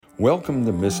Welcome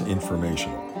to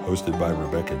Misinformational, hosted by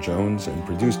Rebekah Jones and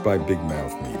produced by Big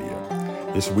Mouth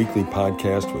Media. This weekly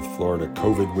podcast with Florida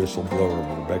COVID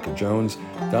whistleblower Rebekah Jones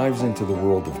dives into the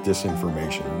world of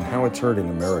disinformation and how it's hurting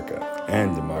America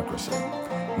and democracy.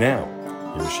 Now,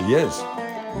 here she is,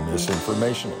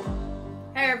 Misinformational.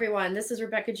 Hi everyone, this is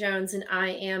Rebekah Jones and I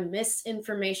am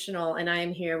Misinformational, and I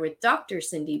am here with Dr.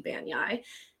 Cindy Banyai.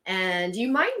 And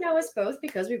you might know us both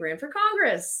because we ran for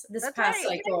Congress this past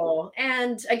cycle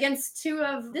and against two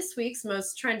of this week's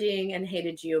most trending and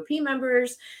hated GOP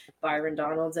members, Byron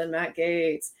Donalds and Matt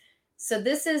Gaetz. So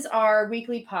this is our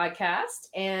weekly podcast,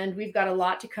 and we've got a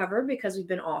lot to cover because we've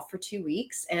been off for 2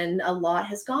 weeks and a lot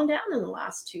has gone down in the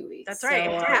last 2 weeks. That's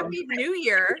right. So, Happy New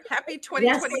Year. Happy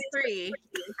 2023.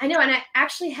 Yes. I know. And I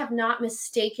actually have not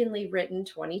mistakenly written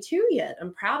 22 yet.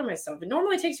 I'm proud of myself. It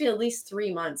normally takes me at least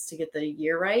 3 months to get the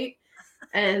year right.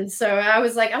 And so I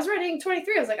was writing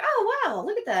 23. I was like, oh, wow,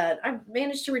 look at that. I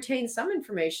managed to retain some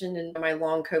information in my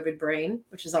long COVID brain,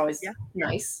 which is always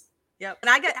nice. Yep.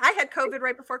 And I had COVID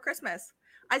right before Christmas.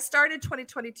 I started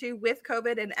 2022 with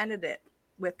COVID and ended it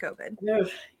with COVID. Ugh,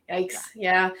 yikes.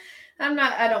 Yeah.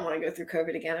 I don't want to go through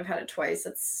COVID again. I've had it twice.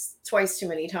 It's twice too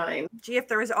many times. Gee, if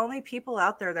there was only people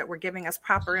out there that were giving us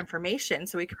proper information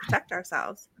so we could protect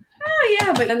ourselves. Oh,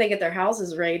 yeah. But then they get their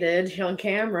houses raided on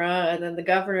camera. And then the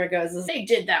governor goes, they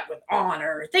did that with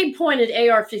honor. They pointed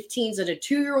AR-15s at a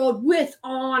 2-year-old with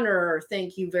honor.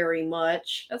 Thank you very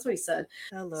much. That's what he said.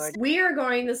 Oh, Lord. We are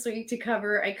going this week to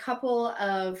cover a couple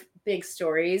of big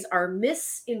stories. Our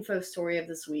misinfo story of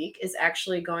this week is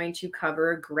actually going to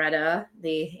cover Greta,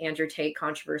 the Andrew Tate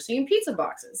controversy, and pizza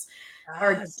boxes.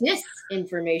 Our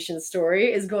disinformation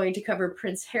story is going to cover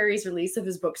Prince Harry's release of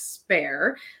his book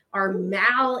Spare. Our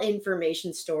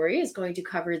malinformation story is going to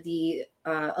cover the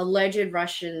alleged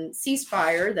Russian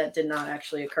ceasefire that did not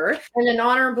actually occur. And an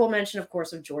honorable mention, of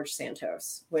course, of George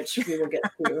Santos, which we will get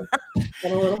to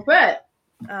in a little bit.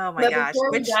 Oh, my gosh.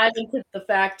 Before we dive into the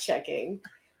fact checking.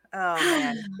 Oh,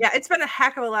 man. Yeah, it's been a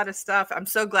heck of a lot of stuff. I'm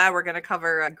so glad we're going to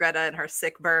cover Greta and her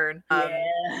sick burn.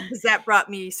 Because that brought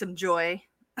me some joy.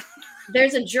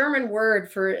 There's a German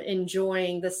word for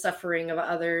enjoying the suffering of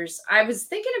others. I was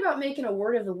thinking about making a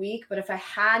word of the week, but if I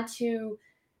had to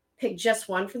pick just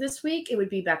one for this week, it would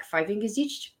be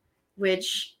Backpfeifengesicht,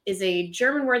 which is a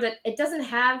German word that it doesn't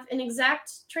have an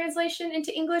exact translation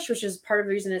into English, which is part of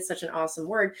the reason it's such an awesome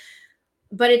word.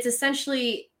 But it's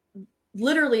essentially,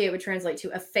 literally, it would translate to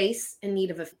a face in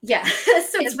need of a... Yeah.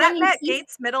 So is that Matt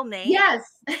Gaetz' middle name? Yes.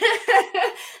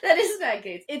 That is Matt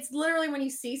Gaetz. It's literally when you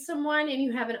see someone and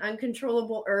you have an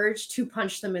uncontrollable urge to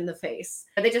punch them in the face.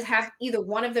 They just have either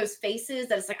one of those faces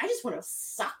that it's like, I just want to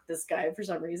suck this guy for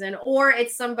some reason. Or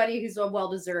it's somebody who's a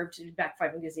well-deserved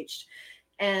Backpfeifengesicht.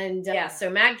 And so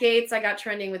Matt Gaetz, I got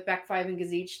trending with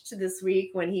Backpfeifengesicht this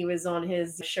week when he was on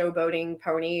his showboating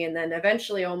pony and then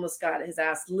eventually almost got his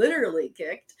ass literally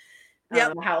kicked.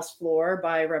 The House floor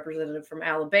by a representative from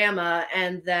Alabama.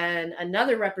 And then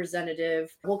another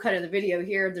representative, we'll cut in the video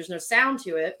here, there's no sound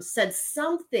to it, said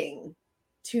something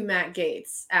to Matt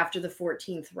Gaetz after the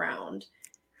 14th round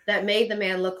that made the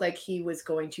man look like he was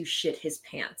going to shit his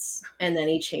pants. And then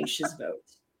he changed his vote.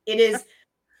 It is,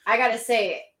 I got to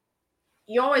say,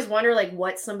 you always wonder like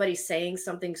what somebody saying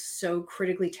something so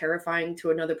critically terrifying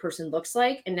to another person looks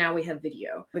like. And now we have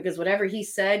video because whatever he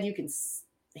said,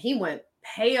 he went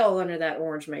pale under that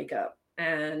orange makeup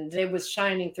and it was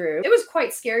shining through. It was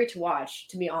quite scary to watch,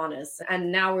 to be honest.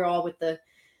 And now we're all with the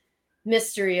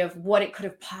mystery of what it could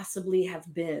have possibly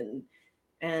have been.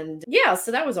 And so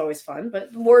that was always fun.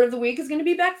 But the word of the week is going to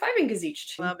be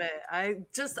Backpfeifengesicht. Love it.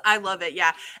 I love it.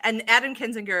 Yeah. And Adam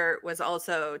Kinzinger was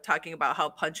also talking about how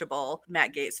punchable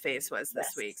Matt Gaetz' face was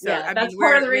this week. So that's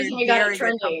part of the reason we got it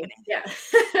trending. Yeah.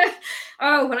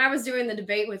 When I was doing the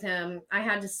debate with him, I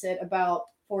had to sit about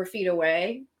 4 feet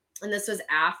away. And this was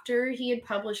after he had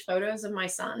published photos of my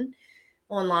son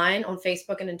online on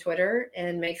Facebook and in Twitter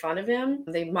and made fun of him.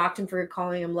 They mocked him for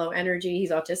calling him low energy.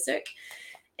 He's autistic.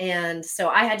 And so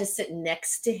I had to sit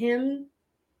next to him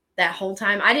that whole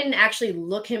time. I didn't actually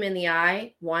look him in the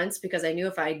eye once because I knew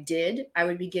if I did, I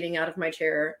would be getting out of my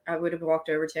chair. I would have walked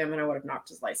over to him and I would have knocked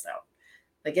his lights out.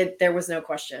 There was no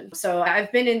question. So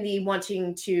I've been in the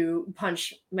wanting to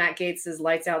punch Matt Gaetz'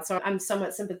 lights out. So I'm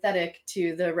somewhat sympathetic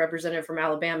to the representative from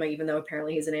Alabama, even though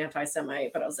apparently he's an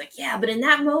anti-Semite. But I was like, but in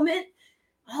that moment,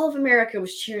 all of America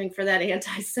was cheering for that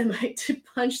anti-Semite to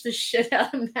punch the shit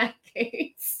out of Matt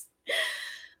Gaetz.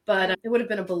 but it would have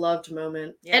been a beloved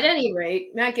moment. Yeah. At any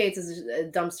rate, Matt Gaetz is a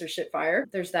dumpster shitfire.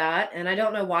 There's that. And I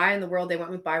don't know why in the world they went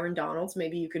with Byron Donalds.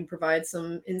 Maybe you can provide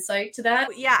some insight to that.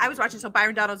 Yeah, I was watching. So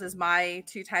Byron Donalds is my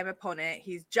two-time opponent.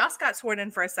 He's just got sworn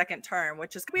in for a second term,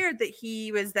 which is weird that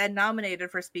he was then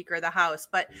nominated for Speaker of the House.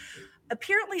 But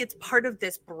apparently it's part of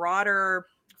this broader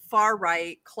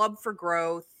far-right Club for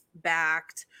Growth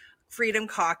backed Freedom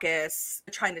Caucus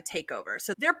trying to take over.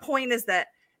 So their point is that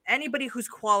anybody who's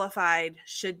qualified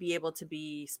should be able to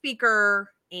be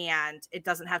speaker, and it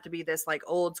doesn't have to be this like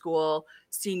old school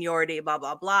seniority, blah,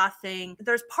 blah, blah thing.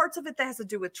 There's parts of it that has to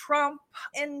do with Trump.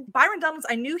 And Byron Donalds,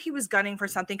 I knew he was gunning for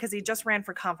something because he just ran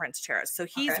for conference chair. So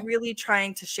he's really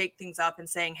trying to shake things up and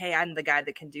saying, hey, I'm the guy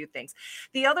that can do things.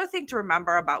 The other thing to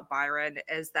remember about Byron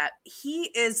is that he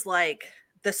is like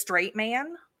the straight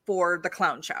man for the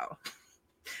clown show.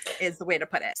 Is the way to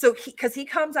put it. So because he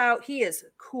comes out, he is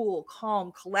cool,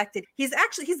 calm, collected. He's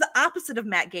the opposite of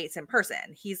Matt Gaetz in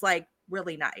person. He's like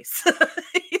really nice.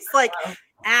 He's like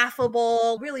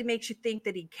affable, really makes you think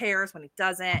that he cares when he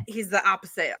doesn't. He's the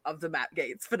opposite of the Matt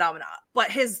Gaetz phenomenon.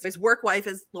 But his work wife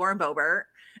is Lauren Boebert,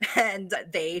 and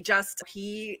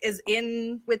he is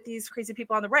in with these crazy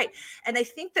people on the right. And I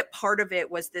think that part of it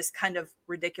was this kind of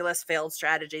ridiculous failed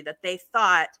strategy that they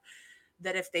thought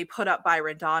that if they put up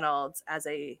Byron Donalds as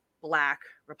a Black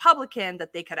Republican,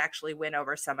 that they could actually win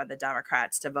over some of the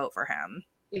Democrats to vote for him.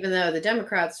 Even though the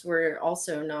Democrats were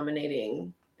also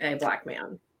nominating a Black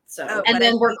man. So, and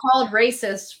then we're called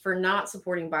racist for not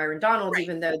supporting Byron Donalds,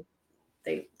 even though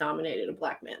they nominated a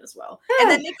Black man as well. And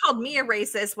then they called me a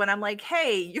racist when I'm like,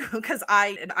 hey, because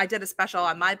I did a special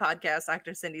on my podcast,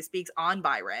 Dr. Cindy Speaks, on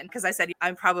Byron, because I said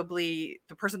I'm probably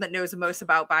the person that knows the most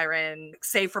about Byron,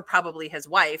 save for probably his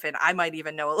wife, and I might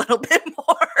even know a little bit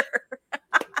more.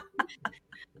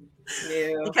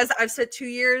 Because I've spent 2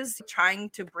 years trying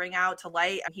to bring out to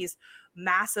light, he's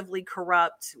massively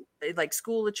corrupt, like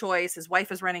school of choice. His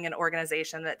wife is running an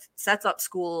organization that sets up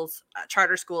schools,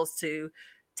 charter schools, to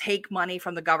take money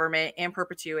from the government in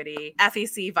perpetuity,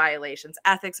 FEC violations,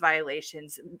 ethics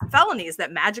violations, felonies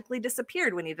that magically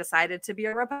disappeared when he decided to be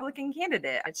a Republican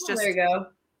candidate. It's just, there you go.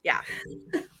 Yeah.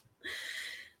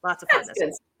 Lots of fun.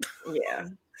 Yeah.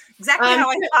 Exactly how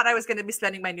I thought I was going to be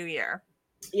spending my new year.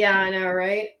 Yeah, I know,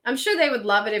 right? I'm sure they would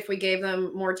love it if we gave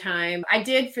them more time. I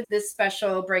did, for this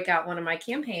special, break out one of my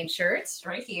campaign shirts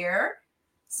right here.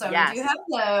 So we do have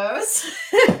those.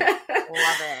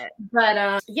 Love it.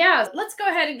 But yeah, let's go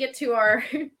ahead and get to our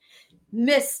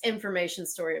misinformation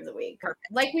story of the week. Perfect.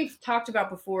 Like we've talked about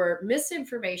before,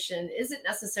 misinformation isn't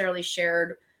necessarily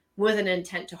shared with an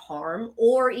intent to harm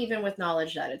or even with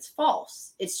knowledge that it's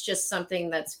false. It's just something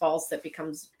that's false that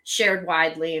becomes shared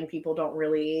widely and people don't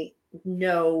really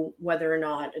know whether or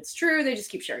not it's true. They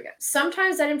just keep sharing it.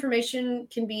 Sometimes that information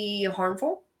can be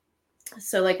harmful.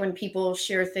 So like when people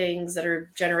share things that are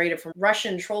generated from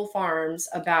Russian troll farms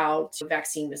about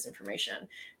vaccine misinformation,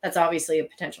 that's obviously a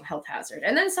potential health hazard.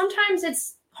 And then sometimes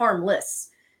it's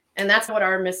harmless. And that's what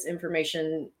our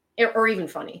misinformation, or even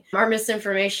funny, our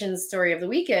misinformation story of the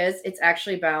week is. It's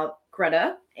actually about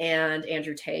Greta and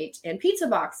Andrew Tate and pizza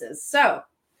boxes. So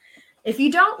if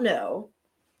you don't know,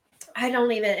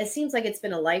 it seems like it's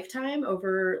been a lifetime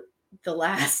over the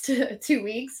last 2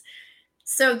 weeks.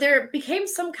 So there became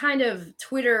some kind of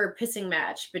Twitter pissing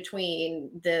match between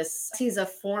this. He's a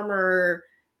former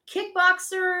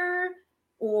kickboxer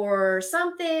or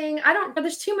something.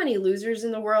 There's too many losers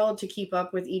in the world to keep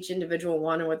up with each individual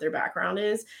one and what their background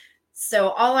is.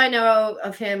 So all I know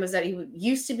of him is that he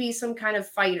used to be some kind of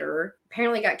fighter,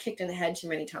 apparently got kicked in the head too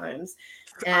many times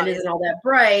and isn't all that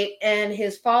bright. And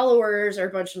his followers are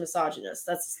a bunch of misogynists.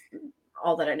 That's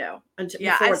all that I know. I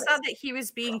saw that he was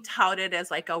being touted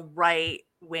as like a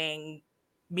right-wing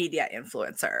media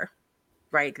influencer,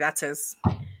 right? That's his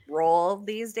role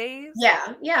these days.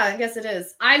 Yeah, I guess it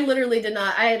is. I literally did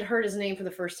not. I had heard his name for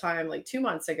the first time like 2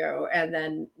 months ago and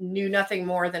then knew nothing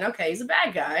more than, okay, he's a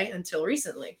bad guy until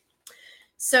recently.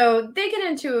 So they get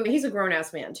into, he's a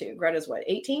grown-ass man too. Greta's what,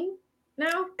 18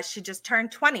 now? She just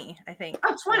turned 20, I think.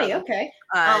 Oh, 20, okay.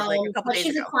 Like a couple days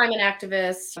she's ago. A climate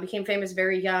activist, became famous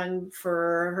very young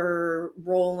for her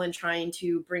role in trying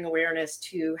to bring awareness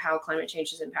to how climate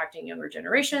change is impacting younger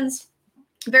generations.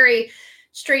 Very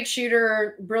straight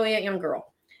shooter, brilliant young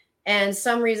girl. And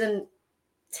some reason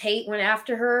Tate went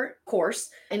after her, of course,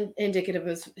 indicative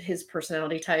of his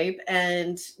personality type,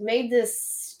 and made this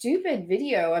stupid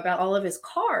video about all of his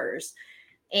cars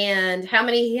and how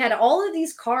many he had all of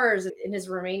these cars in his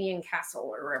Romanian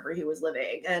castle or wherever he was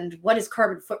living and what his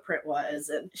carbon footprint was.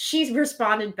 And she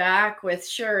responded back with,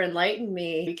 sure, enlighten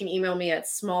me. You can email me at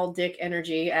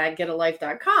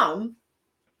smalldickenergy@getalife.com.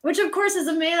 which of course, as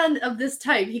a man of this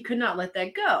type, he could not let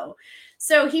that go.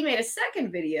 So he made a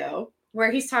second video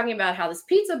where he's talking about how this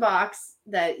pizza box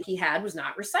that he had was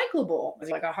not recyclable. I was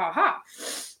like, ha ha.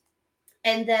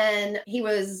 And then he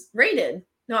was raided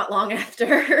not long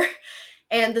after.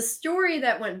 And the story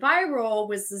that went viral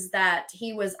was that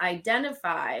he was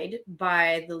identified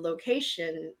by the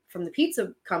location from the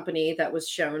pizza company that was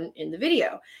shown in the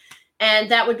video.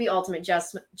 And that would be ultimate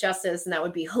justice, and that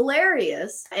would be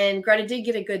hilarious. And Greta did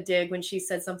get a good dig when she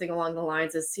said something along the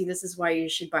lines of, see, this is why you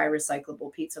should buy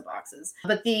recyclable pizza boxes.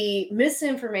 But the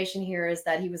misinformation here is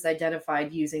that he was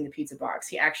identified using the pizza box.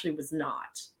 He actually was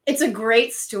not. It's a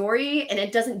great story, and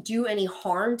it doesn't do any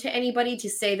harm to anybody to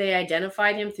say they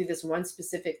identified him through this one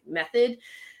specific method.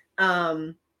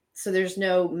 So there's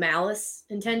no malice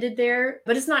intended there,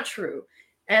 but it's not true.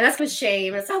 And that's a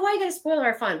shame. It's, why you gotta spoil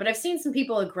our fun? But I've seen some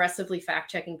people aggressively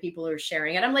fact-checking people who are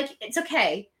sharing it. I'm like, it's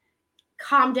okay.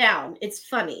 Calm down. It's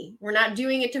funny. We're not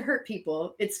doing it to hurt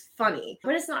people. It's funny.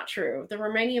 But it's not true. The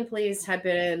Romanian police had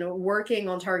been working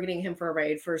on targeting him for a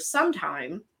raid for some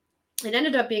time. It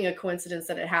ended up being a coincidence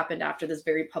that it happened after this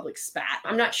very public spat.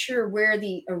 I'm not sure where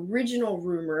the original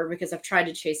rumor, because I've tried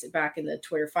to chase it back in the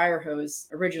Twitter fire hose,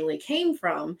 originally came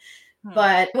from.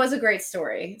 But it was a great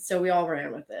story. So we all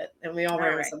ran with it. And we all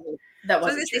ran with something that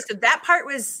wasn't true. So that part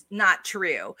was not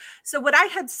true. So what I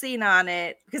had seen on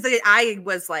it, because I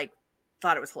was like,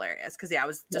 thought it was hilarious. Because I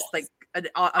was just like,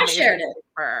 I shared it.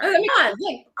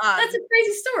 That's a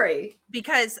crazy story.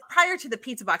 Because prior to the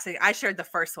pizza box thing, I shared the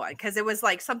first one. Because it was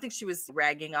like something she was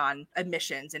ragging on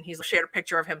emissions. And he's shared a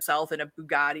picture of himself in a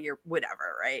Bugatti or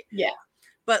whatever, right? Yeah.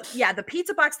 But yeah, the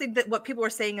pizza box thing, that what people were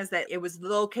saying is that it was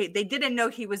located. They didn't know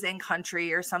he was in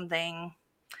country or something.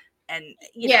 And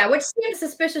which seems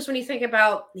suspicious when you think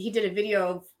about he did a video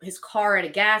of his car at a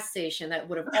gas station that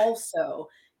would have also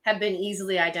have been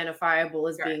easily identifiable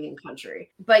as being in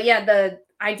country. But yeah, the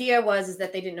idea is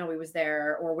that they didn't know he was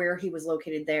there or where he was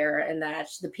located there, and that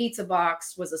the pizza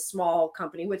box was a small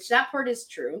company, which that part is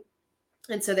true.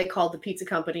 And so they called the pizza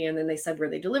company and then they said where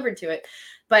they delivered to it.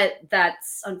 But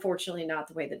that's unfortunately not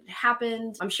the way that it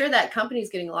happened. I'm sure that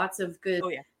company's getting lots of good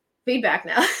feedback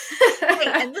now. Hey,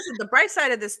 and listen, the bright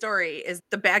side of this story is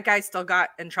the bad guy still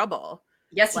got in trouble.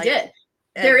 Yes, he did.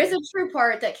 There is a true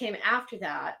part that came after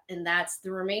that. And that's the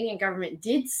Romanian government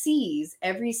did seize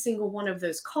every single one of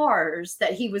those cars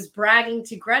that he was bragging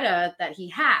to Greta that he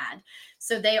had.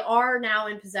 So they are now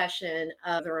in possession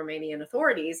of the Romanian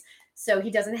authorities. So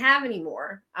he doesn't have any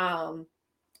more. And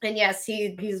yes,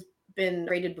 he's been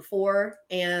raided before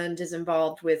and is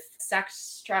involved with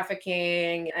sex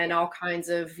trafficking and all kinds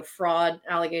of fraud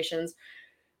allegations,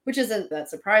 which isn't that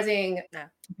surprising. No.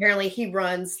 Apparently he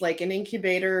runs like an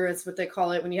incubator. It's what they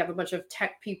call it when you have a bunch of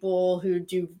tech people who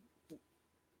do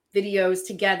videos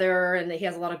together, and he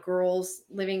has a lot of girls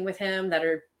living with him that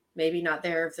are maybe not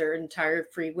there of their entire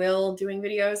free will doing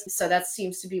videos. So that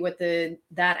seems to be what that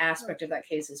aspect of that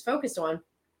case is focused on.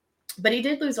 But he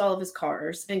did lose all of his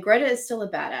cars, and Greta is still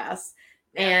a badass.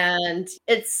 Yeah. And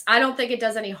I don't think it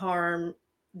does any harm,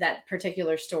 that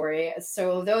particular story.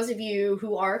 So those of you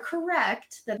who are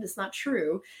correct that it's not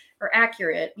true or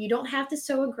accurate, you don't have to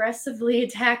so aggressively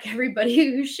attack everybody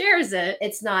who shares it.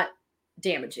 It's not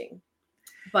damaging.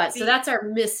 But so that's our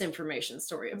misinformation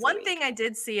story. One thing I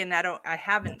did see, and I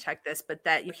haven't checked this, but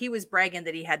that he was bragging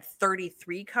that he had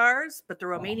 33 cars, but the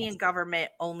Romanian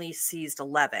government only seized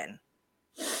 11.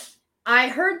 I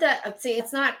heard that. See,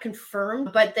 it's not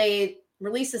confirmed, but they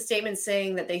released a statement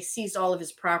saying that they seized all of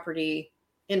his property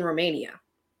in Romania.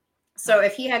 So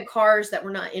if he had cars that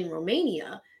were not in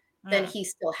Romania, then he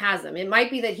still has them. It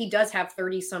might be that he does have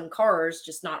 30 some cars,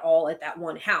 just not all at that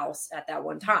one house at that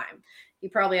one time. He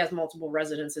probably has multiple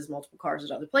residences, multiple cars at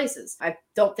other places. I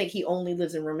don't think he only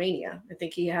lives in Romania. I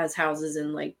think he has houses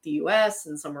in like the US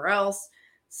and somewhere else.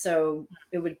 So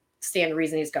it would stand to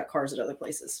reason he's got cars at other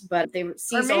places. But they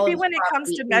seize all of his when it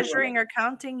comes to measuring or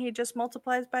counting, he just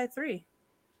multiplies by 3.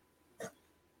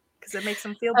 Because it makes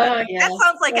them feel better. That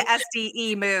sounds like an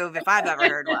SDE move if I've ever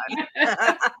heard one.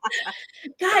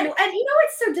 God, and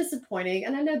what's so disappointing,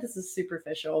 and I know this is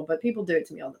superficial, but people do it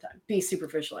to me all the time. Be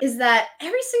superficial. Is that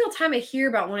every single time I hear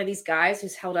about one of these guys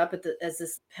who's held up as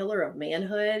this pillar of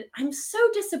manhood, I'm so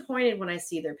disappointed when I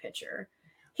see their picture.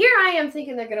 Here I am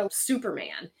thinking they're going to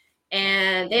Superman,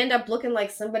 and they end up looking like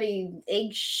somebody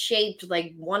egg-shaped,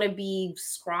 like wannabe,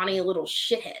 scrawny little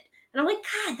shithead. And I'm like,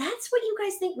 God, that's what you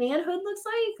guys think manhood looks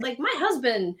like? Like, my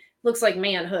husband looks like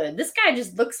manhood. This guy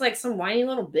just looks like some whiny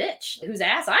little bitch whose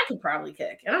ass I could probably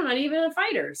kick. And I'm not even a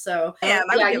fighter. So I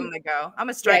would give him a go. I'm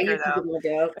a striker, though. Give him a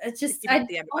go. It's just, I'm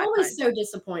always so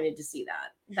disappointed to see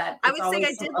that. I would say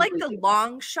I did like the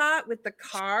long shot with the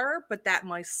car, but that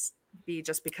must be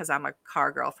just because I'm a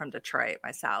car girl from Detroit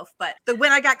myself. But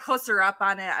when I got closer up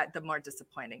on it, the more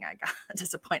disappointed I got.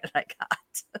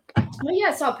 Well, yeah,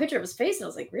 I saw a picture of his face and I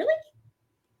was like, really?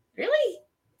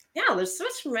 Yeah, there's so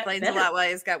much. Explains a lot why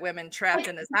he's got women trapped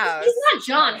in his house. He's not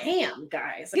John Hamm,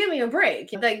 guys. Give me a break.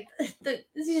 Like,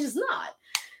 he's just not.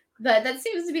 But that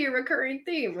seems to be a recurring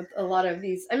theme with a lot of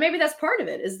these. And maybe that's part of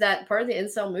it, is that part of the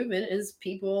incel movement is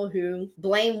people who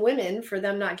blame women for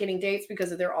them not getting dates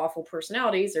because of their awful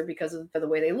personalities or because of the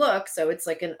way they look. So it's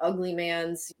like an ugly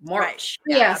man's march.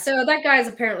 Right. Yeah, so that guy's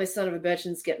apparently son of a bitch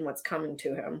and is getting what's coming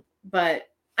to him. But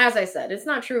as I said, it's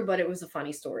not true, but it was a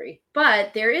funny story.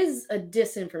 But there is a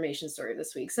disinformation story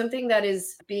this week, something that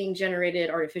is being generated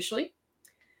artificially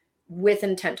with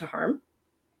intent to harm.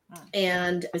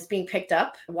 And it's being picked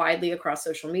up widely across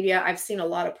social media. I've seen a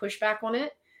lot of pushback on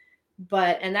it,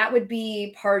 and that would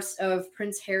be parts of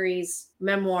Prince Harry's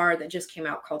memoir that just came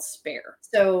out called Spare.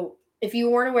 So if you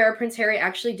weren't aware, Prince Harry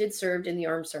actually did serve in the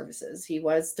armed services. He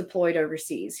was deployed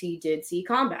overseas. He did see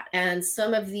combat. And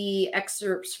some of the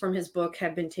excerpts from his book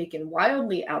have been taken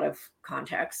wildly out of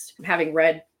context, having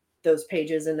read those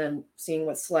pages and then seeing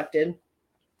what's selected.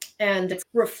 And it's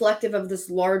reflective of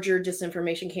this larger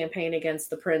disinformation campaign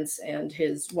against the prince and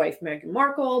his wife, Meghan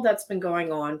Markle, that's been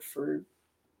going on for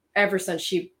ever since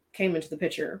she came into the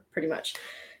picture, pretty much.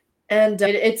 And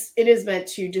it is meant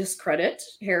to discredit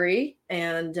Harry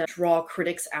and draw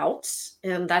critics out.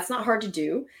 And that's not hard to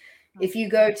do. If you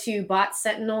go to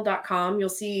botsentinel.com, you'll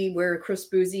see where Chris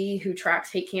Boozy, who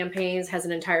tracks hate campaigns, has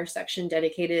an entire section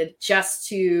dedicated just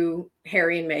to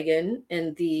Harry and Meghan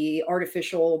and the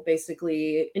artificial,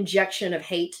 basically, injection of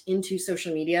hate into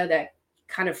social media that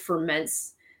kind of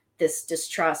ferments this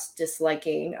distrust,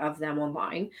 disliking of them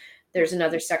online. There's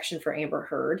another section for Amber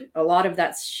Heard. A lot of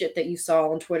that shit that you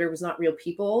saw on Twitter was not real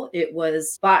people. It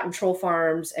was bot and troll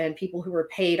farms and people who were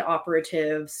paid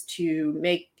operatives to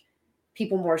make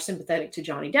people more sympathetic to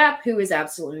Johnny Depp, who is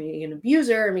absolutely an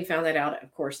abuser. And we found that out,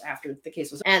 of course, after the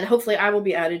case was. And hopefully I will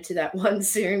be added to that one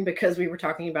soon, because we were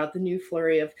talking about the new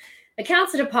flurry of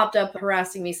accounts that have popped up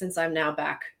harassing me since I'm now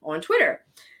back on Twitter.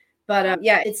 But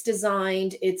it's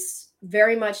designed, it's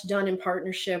very much done in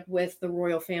partnership with the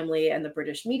royal family and the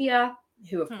British media,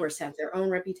 who of course have their own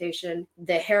reputation.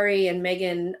 The Harry and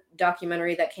Meghan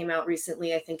documentary that came out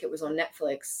recently, I think it was on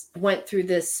Netflix, went through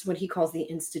this, what he calls the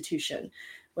institution,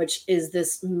 which is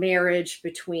this marriage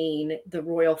between the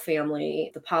royal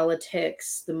family, the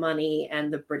politics, the money,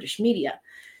 and the British media,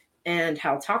 and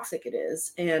how toxic it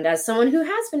is. And as someone who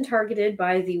has been targeted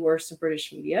by the worst of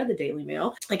British media, the Daily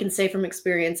Mail, I can say from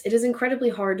experience, it is incredibly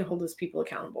hard to hold those people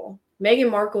accountable.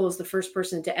 Meghan Markle is the first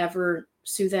person to ever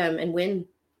sue them and win.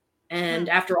 And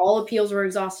after all appeals were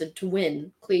exhausted, to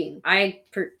win clean. I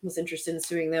was interested in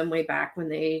suing them way back when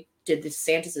they did the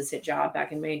DeSantis' hit job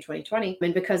back in May 2020.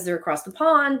 And because they're across the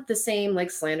pond, the same like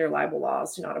slander libel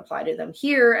laws do not apply to them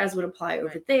here as would apply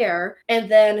over there. And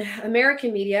then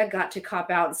American media got to cop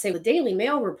out and say the Daily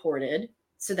Mail reported,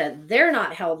 so that they're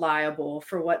not held liable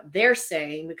for what they're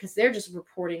saying, because they're just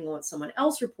reporting what someone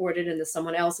else reported and that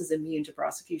someone else is immune to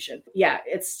prosecution. Yeah,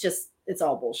 it's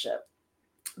all bullshit.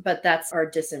 But that's our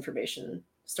disinformation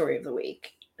story of the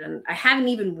week. And I have an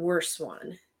even worse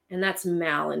one, and that's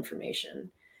malinformation.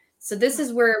 So this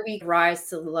is where we rise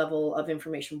to the level of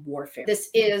information warfare. This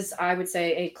is, I would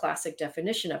say, a classic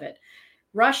definition of it.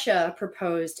 Russia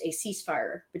proposed a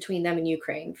ceasefire between them and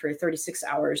Ukraine for 36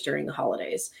 hours during the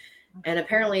holidays. And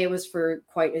apparently it was for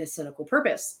quite a cynical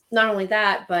purpose. Not only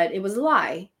that, but it was a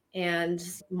lie. And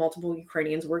multiple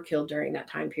Ukrainians were killed during that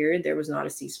time period. There was not a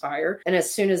ceasefire. And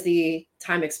as soon as the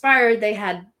time expired, they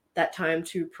had that time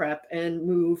to prep and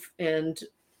move and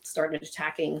started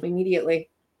attacking immediately.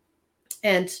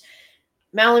 And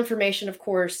malinformation, of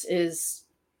course, is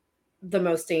the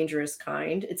most dangerous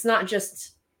kind. It's not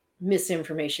just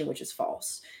misinformation, which is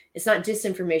false. It's not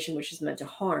disinformation, which is meant to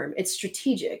harm. It's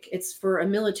strategic. It's for a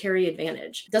military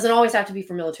advantage. It doesn't always have to be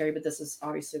for military, but this is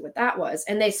obviously what that was.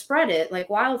 And they spread it like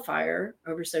wildfire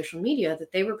over social media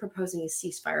that they were proposing a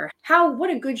ceasefire.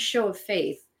 What a good show of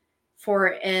faith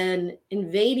for an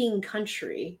invading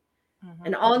country,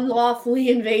 an unlawfully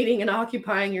invading and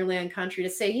occupying your land country, to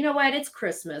say, you know what, it's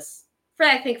Christmas.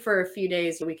 I think for a few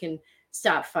days we can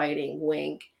stop fighting,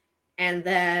 wink, and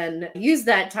then use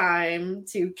that time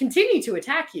to continue to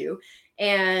attack you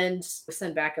and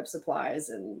send backup supplies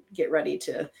and get ready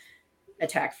to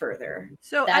attack further.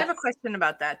 So I have a question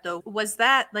about that though. Was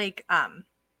that like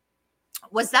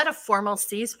was that a formal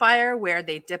ceasefire where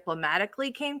they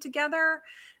diplomatically came together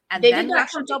and They then did not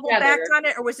Russia come doubled together. back on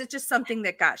it, or was it just something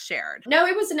that got shared? No,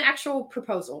 it was an actual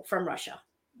proposal from Russia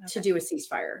to do a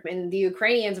ceasefire. And the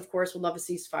Ukrainians, of course, would love a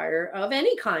ceasefire of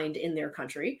any kind in their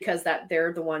country because that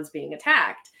they're the ones being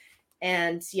attacked.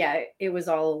 And yeah, it was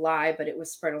all a lie, but it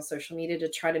was spread on social media to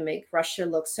try to make Russia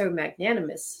look so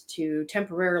magnanimous to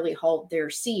temporarily halt their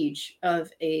siege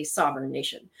of a sovereign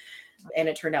nation. And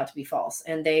it turned out to be false.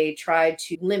 And they tried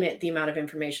to limit the amount of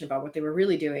information about what they were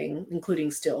really doing, including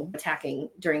still attacking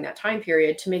during that time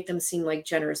period, to make them seem like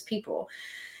generous people.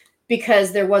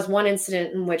 Because there was one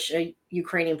incident in which a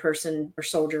Ukrainian person or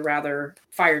soldier rather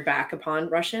fired back upon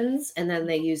Russians. And then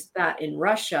they used that in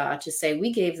Russia to say,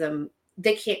 we gave them,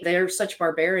 they're such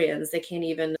barbarians. They can't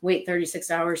even wait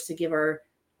 36 hours to give our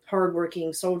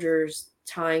hardworking soldiers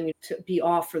time to be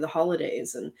off for the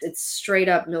holidays. And it's straight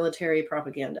up military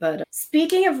propaganda. But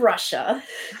speaking of Russia,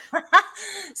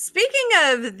 speaking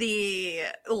of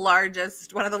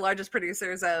one of the largest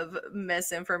producers of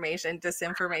misinformation,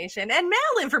 disinformation, and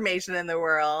malinformation in the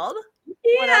world.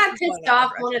 Yeah, pissed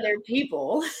off one of their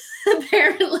people,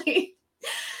 apparently.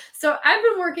 So I've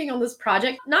been working on this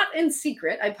project, not in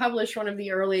secret. I published one of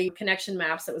the early connection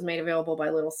maps that was made available by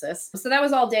Little Sis. So that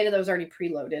was all data that was already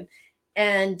preloaded.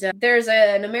 And there's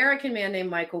an American man named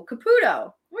Michael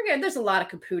Caputo. There's a lot of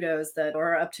Caputos that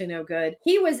are up to no good.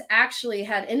 He was actually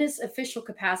had in his official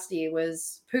capacity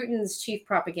was Putin's chief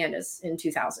propagandist in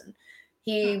 2000.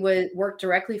 He worked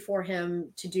directly for him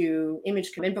to do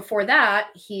image. And before that,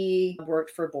 he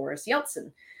worked for Boris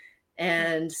Yeltsin.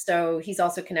 And so he's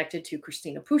also connected to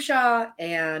Christina Pusha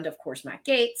and, of course, Matt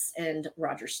Gaetz and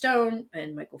Roger Stone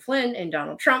and Michael Flynn and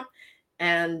Donald Trump.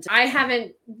 And I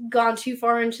haven't gone too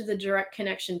far into the direct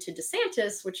connection to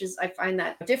DeSantis, which is, I find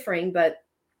that differing. But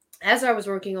as I was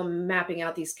working on mapping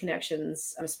out these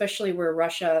connections, especially where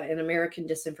Russia and American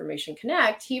disinformation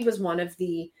connect, he was one of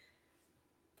the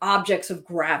objects of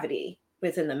gravity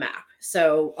within the map.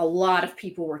 So a lot of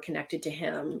people were connected to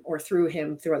him or through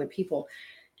other people.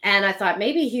 And I thought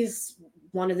maybe he's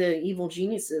one of the evil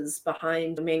geniuses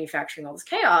behind manufacturing all this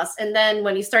chaos. And then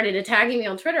when he started attacking me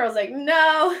on Twitter, I was like,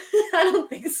 no, I don't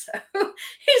think so.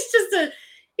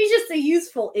 He's just a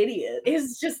useful idiot.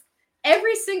 He's just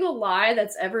every single lie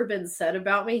that's ever been said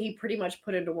about me, he pretty much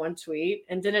put into one tweet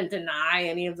and didn't deny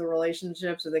any of the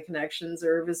relationships or the connections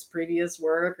or of his previous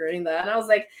work or any of that. And I was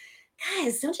like,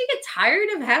 guys, don't you get tired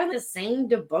of having the same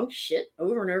debunked shit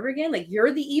over and over again? Like,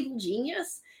 you're the evil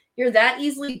genius. You're that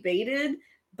easily baited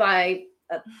by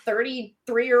a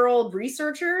 33-year-old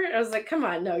researcher. I was like, come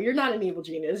on, no, you're not an evil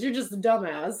genius. You're just a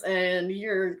dumbass. And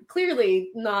you're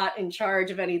clearly not in charge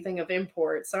of anything of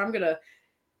import. So I'm gonna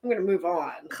move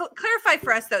on. Clarify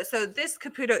for us though. So this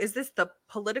Caputo, is this the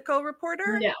Politico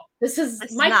reporter? No, this is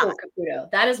Michael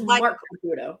Caputo. That is Mark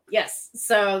Caputo. Yes.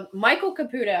 So Michael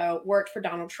Caputo worked for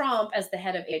Donald Trump as the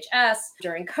head of HHS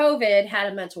during COVID,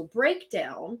 had a mental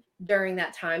breakdown during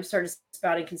that time, started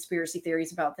spouting conspiracy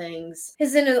theories about things.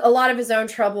 He's in a lot of his own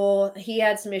trouble. He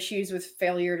had some issues with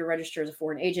failure to register as a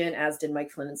foreign agent, as did Mike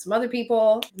Flynn and some other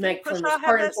people. Mike Flynn was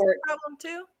part of the problem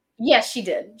too. Yes, she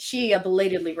did. She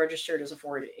belatedly registered as a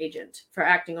foreign agent for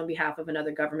acting on behalf of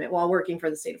another government while working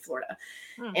for the state of Florida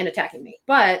and attacking me.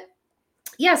 But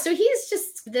yeah, so he's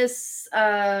just this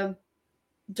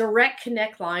direct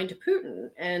connect line to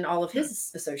Putin and all of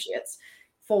his associates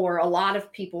for a lot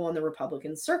of people in the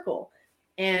Republican circle.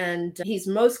 And he's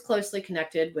most closely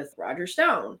connected with Roger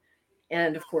Stone.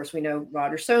 And of course, we know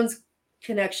Roger Stone's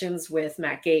connections with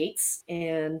Matt Gaetz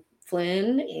and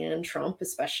Flynn and Trump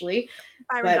especially.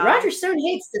 But Roger Stone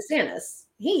hates DeSantis.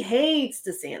 He hates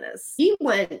DeSantis.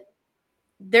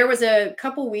 There was a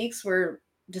couple weeks where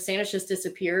DeSantis just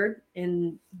disappeared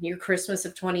in near Christmas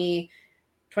of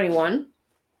 2021.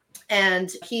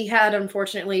 And he had,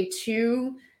 unfortunately,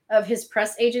 two of his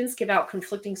press agents give out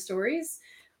conflicting stories.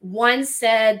 One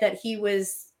said that he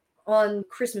was on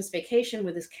Christmas vacation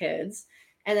with his kids.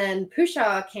 And then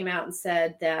Pusha came out and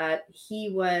said that he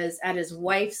was at his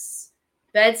wife's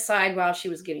bedside while she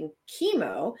was getting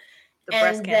chemo.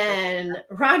 And then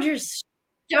Roger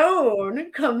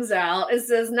Stone comes out and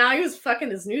says, now he was fucking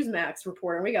this Newsmax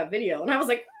reporter and we got video. And I was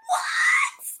like, what?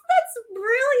 That's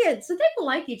brilliant. So they don't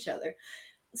like each other.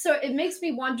 So it makes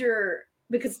me wonder,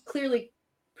 because clearly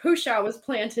Pusha was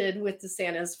planted with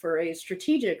DeSantis for a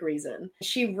strategic reason.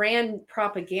 She ran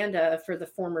propaganda for the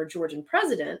former Georgian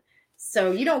president.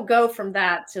 So you don't go from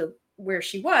that to where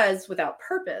she was without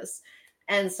purpose.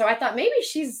 And so I thought maybe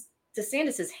she's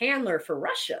DeSantis's handler for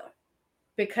Russia,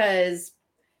 because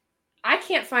I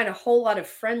can't find a whole lot of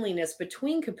friendliness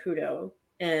between Caputo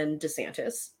and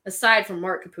DeSantis, aside from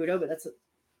Mark Caputo, but that's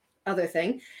another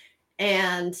thing.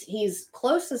 And he's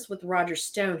closest with Roger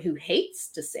Stone, who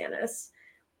hates DeSantis.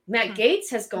 Matt Gaetz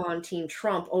has gone Team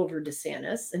Trump over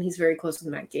DeSantis, and he's very close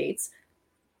with Matt Gaetz.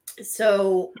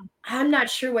 So I'm not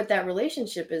sure what that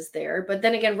relationship is there. But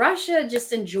then again, Russia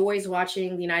just enjoys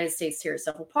watching the United States tear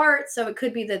itself apart. So it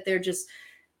could be that they're just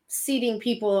seating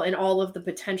people in all of the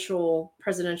potential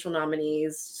presidential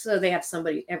nominees, so they have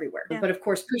somebody everywhere. Yeah. But of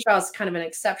course, Pushaw is kind of an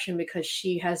exception because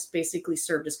she has basically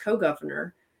served as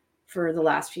co-governor for the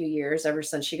last few years, ever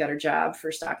since she got her job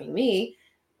for stalking me.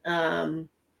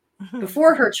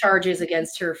 Before her charges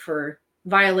against her for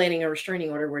violating a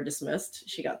restraining order were dismissed,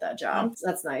 she got that job. So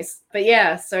that's nice. But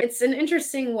yeah, so it's an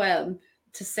interesting web,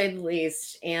 to say the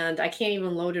least. And I can't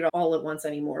even load it all at once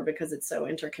anymore because it's so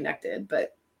interconnected.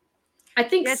 But I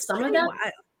think some of that,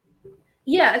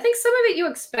 I think some of it you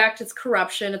expect. It's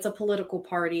corruption. It's a political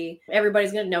party.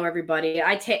 Everybody's going to know everybody.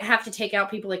 I have to take out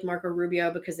people like Marco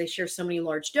Rubio because they share so many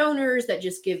large donors that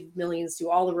just give millions to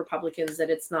all the Republicans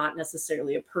that it's not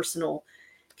necessarily a personal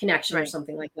connection or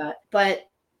something like that. But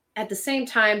at the same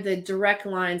time, the direct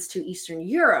lines to Eastern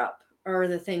Europe are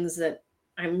the things that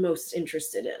I'm most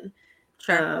interested in.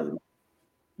 Sure.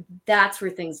 That's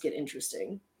where things get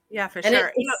interesting. Yeah, for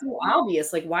sure. It's so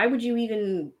obvious. Like, why would you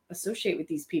even associate with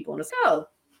these people? And it's,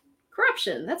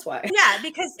 corruption. That's why. Yeah,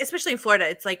 because especially in Florida,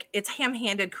 it's like it's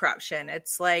ham-handed corruption.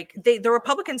 It's like the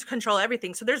Republicans control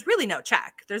everything. So there's really no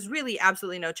check. There's really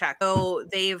absolutely no check. So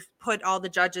they've put all the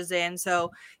judges in.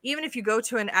 So even if you go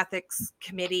to an ethics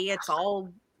committee, it's all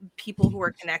people who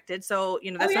are connected. So,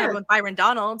 that's what happened with Byron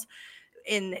Donald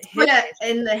in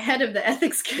the head of the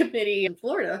ethics committee in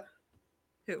Florida.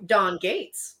 Who? Don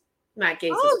Gates. Matt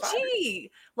Gaetz.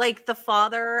 Like the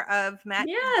father of Matt.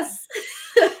 Yes.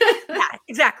 Yeah,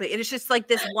 exactly. And it's just like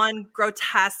this one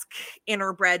grotesque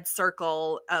interbred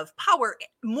circle of power,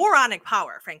 moronic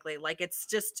power, frankly. Like it's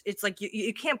like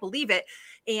you can't believe it.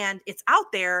 And it's out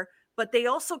there, but they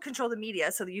also control the media.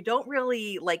 So that you don't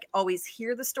really like always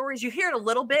hear the stories. You hear it a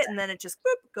little bit and then it just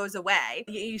goes away.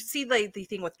 You see the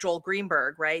thing with Joel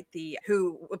Greenberg, right?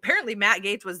 Who apparently Matt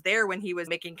Gaetz was there when he was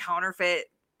making counterfeit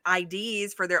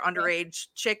IDs for their underage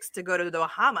chicks to go to the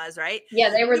Bahamas, right? Yeah,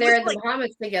 they were there in the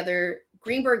Bahamas together.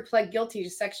 Greenberg pled guilty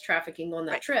to sex trafficking on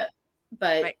that trip.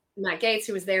 But Matt Gaetz,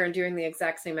 who was there and doing the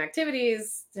exact same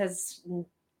activities, has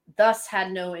thus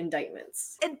had no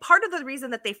indictments. And part of the reason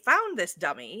that they found this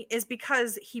dummy is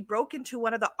because he broke into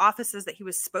one of the offices that he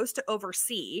was supposed to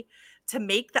oversee to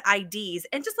make the IDs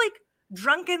and just like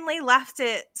drunkenly left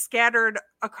it scattered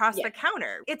across the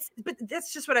counter. But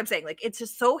that's just what I'm saying. Like, it's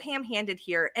just so ham-handed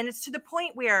here. And it's to the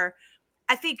point where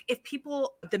I think if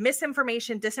the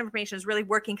misinformation, disinformation is really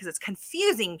working because it's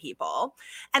confusing people,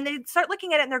 and they start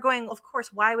looking at it and they're going, of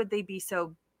course, why would they be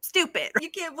so stupid? You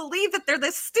can't believe that they're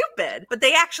this stupid, but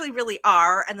they actually really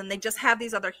are. And then they just have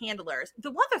these other handlers.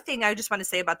 The one other thing I just want to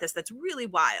say about this that's really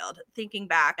wild, thinking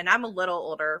back, and I'm just a little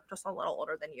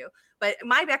older than you, but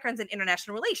my background's in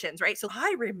international relations, right? So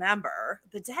I remember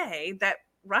the day that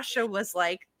Russia was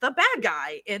like the bad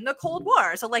guy in the Cold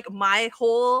War. So like my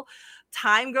whole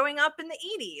time growing up in the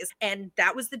 80s. And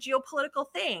that was the geopolitical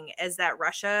thing, is that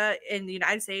Russia and the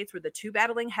United States were the two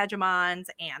battling hegemons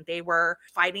and they were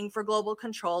fighting for global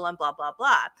control and blah, blah,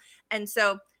 blah. And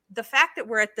so the fact that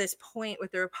we're at this point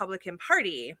with the Republican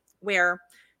Party where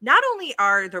not only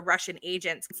are the Russian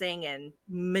agents saying and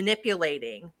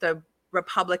manipulating the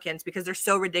Republicans because they're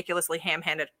so ridiculously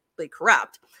ham-handedly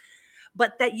corrupt,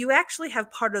 but that you actually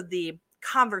have part of the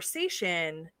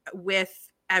conversation with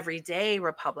everyday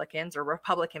Republicans or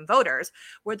Republican voters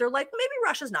where they're like, maybe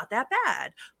Russia's not that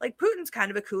bad. Like Putin's kind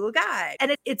of a cool guy.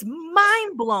 And it's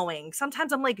mind blowing.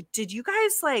 Sometimes I'm like, did you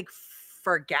guys like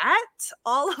forget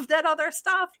all of that other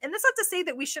stuff? And that's not to say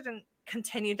that we shouldn't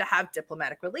continue to have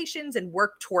diplomatic relations and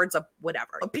work towards a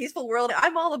peaceful world.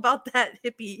 I'm all about that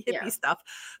hippie stuff.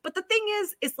 But the thing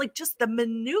is like just the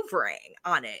maneuvering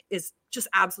on it is just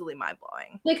absolutely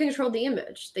mind-blowing. They controlled the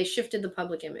image. They shifted the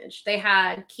public image. They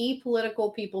had key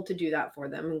political people to do that for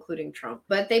them, including Trump.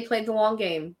 But they played the long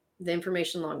game, the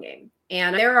information long game.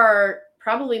 And there are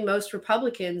probably most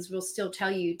Republicans will still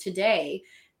tell you today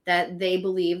that they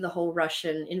believe the whole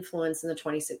Russian influence in the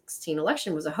 2016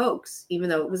 election was a hoax, even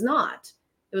though it was not.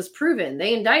 It was proven.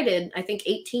 They indicted, I think,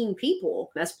 18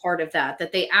 people as part of that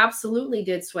they absolutely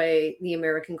did sway the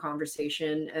American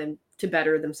conversation and to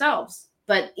better themselves.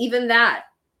 But even that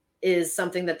is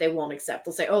something that they won't accept.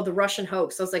 They'll say, oh, the Russian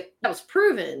hoax. I was like, that was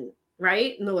proven,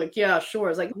 right? And they're like, yeah, sure. I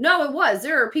was like, no, it was.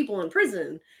 There are people in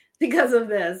prison because of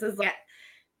this. It's like,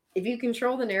 if you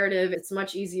control the narrative, it's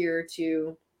much easier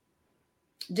to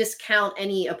discount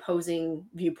any opposing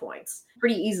viewpoints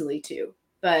pretty easily too.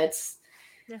 But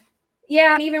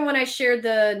yeah, even when I shared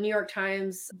the New York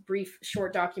Times brief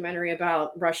short documentary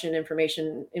about Russian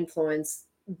information influence,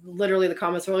 literally the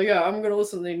comments were like, yeah, I'm going to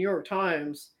listen to the New York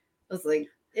Times. I was like,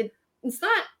 it's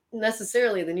not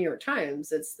necessarily the New York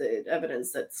Times. It's the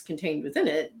evidence that's contained within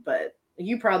it. But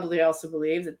you probably also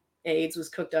believe that AIDS was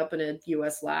cooked up in a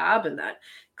US lab and that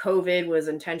COVID was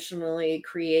intentionally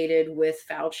created with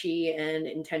Fauci and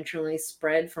intentionally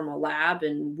spread from a lab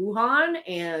in Wuhan.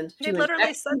 And they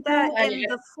literally said that in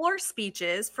the floor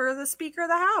speeches for the Speaker of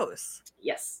the House.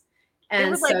 Yes. And they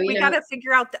were like, we got to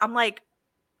figure out. I'm like,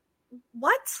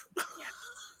 what?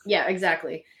 Yeah,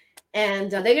 exactly.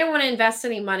 And they didn't want to invest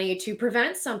any money to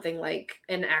prevent something like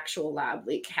an actual lab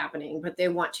leak happening, but they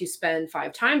want to spend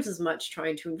 5 times as much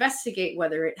trying to investigate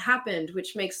whether it happened,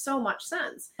 which makes so much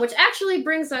sense. Which actually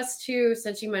brings us to,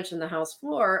 since you mentioned the House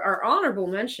floor, our honorable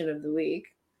mention of the week.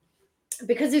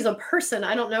 Because he's a person,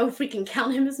 I don't know if we can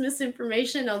count him as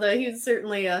misinformation, although he'd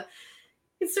certainly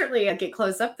get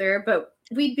close up there. But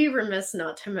we'd be remiss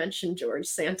not to mention George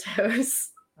Santos.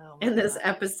 In this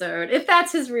episode, if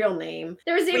that's his real name.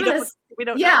 There was even we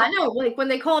don't know. I know. Like when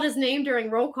they called his name during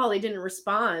roll call, he didn't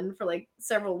respond for like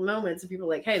several moments, and people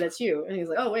were like, hey, that's you. And he's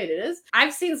like, oh wait, it is.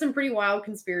 I've seen some pretty wild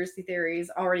conspiracy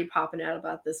theories already popping out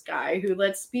about this guy who,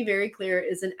 let's be very clear,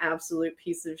 is an absolute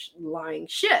piece of lying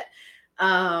shit.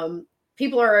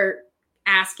 People are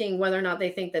asking whether or not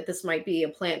they think that this might be a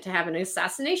plant to have an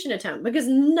assassination attempt, because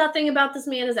nothing about this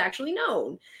man is actually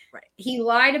known. Right. He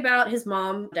lied about his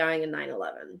mom dying in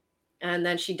 9/11. And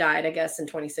then she died, I guess, in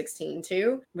 2016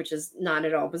 too, which is not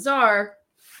at all bizarre.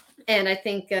 And I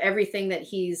think everything that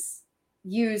he's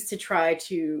used to try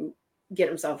to get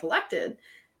himself elected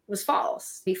was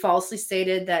false. He falsely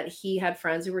stated that he had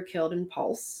friends who were killed in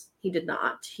Pulse. He did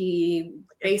not. He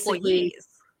basically...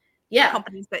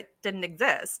 companies that didn't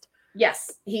exist.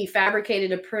 Yes, he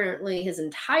fabricated apparently his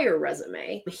entire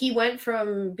resume. He went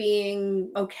from being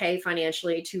okay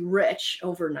financially to rich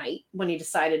overnight when he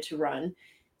decided to run.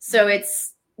 So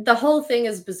the whole thing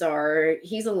is bizarre.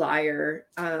 He's a liar.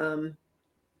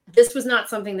 This was not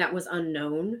something that was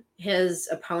unknown. His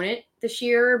opponent this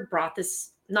year brought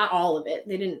this, not all of it.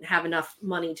 They didn't have enough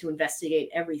money to investigate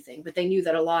everything, but they knew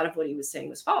that a lot of what he was saying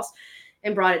was false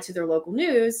and brought it to their local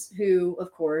news, who,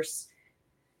 of course,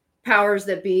 powers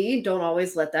that be don't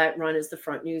always let that run as the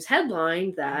front news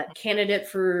headline, that candidate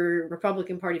for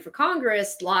Republican Party for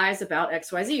Congress lies about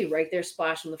XYZ right there,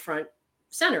 splash on the front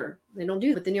center. They don't do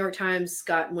that. But the New York Times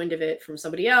got wind of it from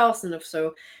somebody else. And if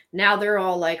so, now they're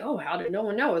all like, oh, how did no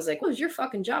one know? It's like, well, it's your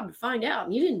fucking job to find out.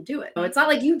 And you didn't do it. So it's not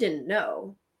like you didn't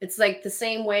know. It's like the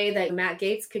same way that Matt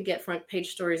Gaetz could get front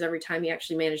page stories every time he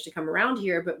actually managed to come around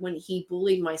here. But when he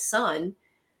bullied my son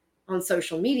on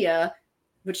social media,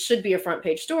 which should be a front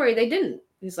page story, they didn't.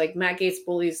 He's like, Matt Gaetz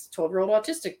bullies 12-year-old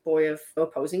autistic boy of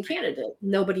opposing candidate.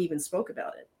 Nobody even spoke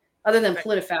about it. Other than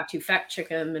PolitiFact, who fact check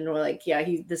him and were like, yeah,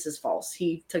 this is false.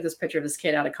 He took this picture of his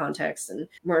kid out of context and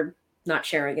we're not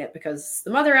sharing it because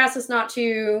the mother asked us not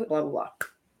to, blah, blah, blah.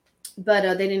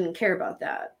 But they didn't care about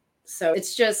that. So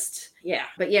it's just, yeah.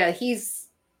 But yeah, he's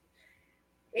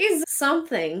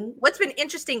something. What's been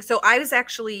interesting, so I was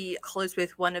actually close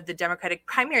with one of the Democratic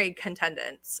primary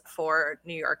contendants for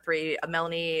New York 3,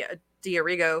 Melanie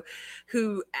D'Arrigo,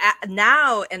 who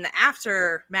now in the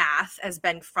aftermath has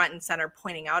been front and center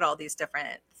pointing out all these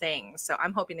different things. So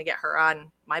I'm hoping to get her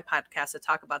on my podcast to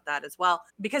talk about that as well,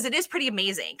 because it is pretty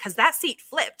amazing, because that seat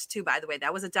flipped too, by the way.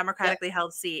 That was a democratically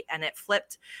held seat and it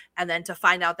flipped. And then to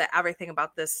find out that everything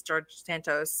about this George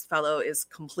Santos fellow is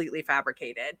completely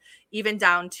fabricated, even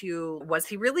down to, was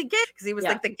he really gay? Because he was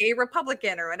like the gay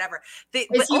Republican or whatever.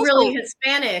 Is he really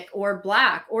Hispanic or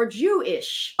Black or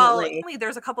Jewish? Well,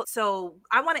 there's a couple. So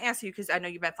I want to ask you, because I know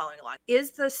you've been following along.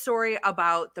 Is the story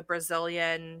about the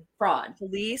Brazilian fraud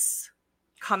police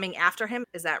coming after him,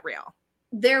 is that real?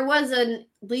 There was a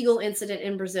legal incident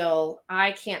in Brazil.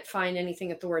 I can't find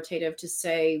anything authoritative to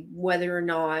say whether or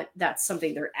not that's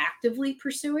something they're actively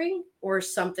pursuing or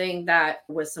something that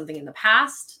was something in the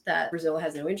past that Brazil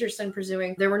has no interest in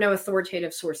pursuing. There were no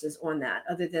authoritative sources on that,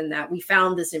 other than that we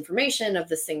found this information of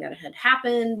this thing that had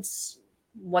happened,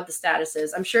 what the status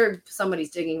is. I'm sure somebody's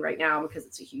digging right now because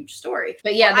it's a huge story.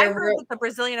 But yeah, I heard that the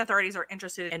Brazilian authorities are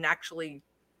interested in actually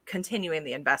continuing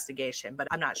the investigation, but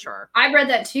I'm not sure. I read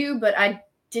that too, but I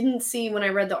didn't see, when I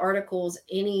read the articles,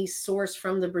 any source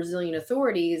from the Brazilian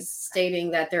authorities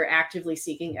stating that they're actively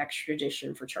seeking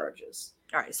extradition for charges.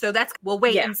 All right, so we'll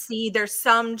wait and see. There's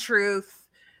some truth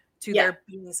to there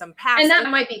being some past. And that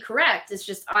might be correct. It's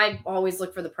just, I always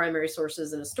look for the primary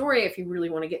sources in a story if you really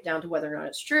want to get down to whether or not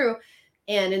it's true.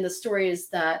 And in the stories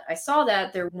that I saw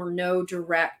that, there were no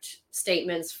direct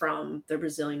statements from the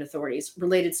Brazilian authorities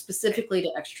related specifically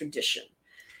to extradition.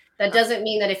 That doesn't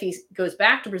mean that if he goes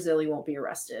back to Brazil, he won't be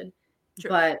arrested. True.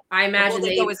 But I imagine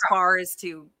they go as far as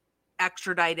to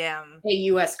extradite him. A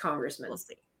U.S. congressman. We'll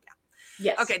see.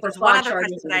 Yes. Okay, there's one other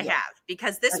question that I have,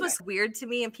 because this was weird to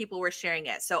me and people were sharing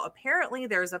it. So apparently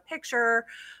there's a picture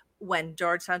when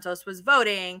George Santos was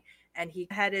voting and he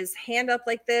had his hand up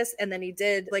like this and then he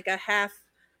did like a half.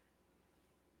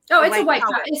 Oh, it's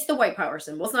it's the white power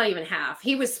symbol. It's not even half.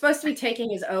 He was supposed to be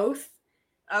taking his oath.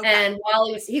 Okay. And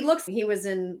while he was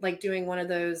in like doing one of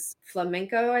those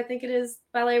flamenco, I think it is,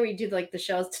 ballet where you do like the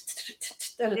shells.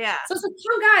 Yeah. So it's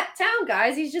a town,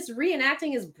 guys. He's just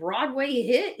reenacting his Broadway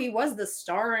hit. He was the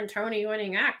star and Tony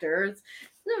winning actor.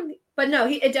 But no,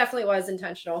 it definitely was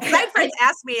intentional. My friends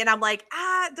asked me and I'm like,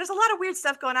 there's a lot of weird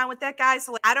stuff going on with that guy.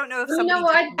 So like, I don't know if somebody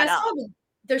I saw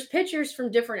there's pictures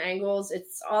from different angles.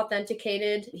 It's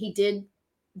authenticated. He did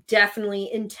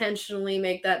definitely intentionally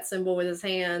make that symbol with his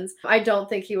hands. I don't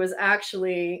think he was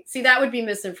actually, that would be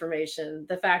misinformation.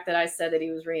 The fact that I said that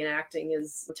he was reenacting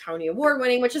his Tony Award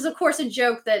winning, which is of course a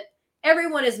joke that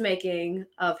everyone is making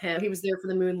of him. He was there for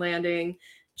the moon landing.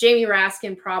 Jamie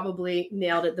Raskin probably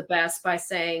nailed it the best by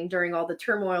saying during all the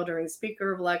turmoil during the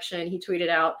speaker election, he tweeted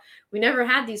out, "We never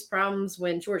had these problems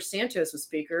when George Santos was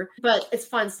speaker." But it's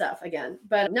fun stuff again.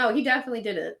 But no, he definitely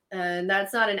did it. And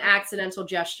that's not an accidental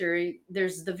gesture.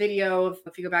 There's the video of,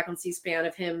 if you go back on C-SPAN,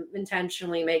 of him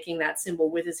intentionally making that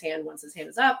symbol with his hand once his hand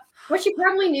is up, which he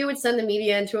probably knew would send the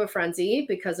media into a frenzy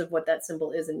because of what that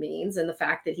symbol is and means. And the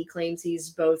fact that he claims he's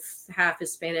both half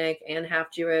Hispanic and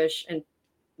half Jewish and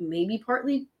maybe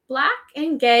partly Black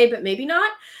and gay, but maybe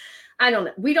not. I don't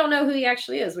know. We don't know who he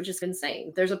actually is, which is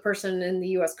insane. There's a person in the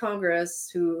U.S. Congress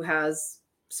who has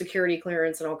security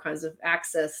clearance and all kinds of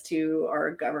access to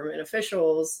our government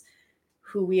officials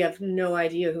who we have no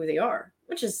idea who they are,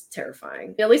 which is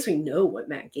terrifying. At least we know what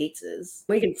Matt Gaetz is.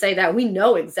 We can say that. We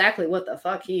know exactly what the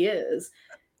fuck he is.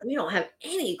 We don't have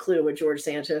any clue what George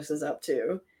Santos is up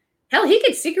to. Hell, he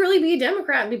could secretly be a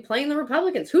Democrat and be playing the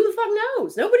Republicans. Who the fuck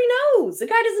knows? Nobody knows. The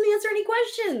guy doesn't answer any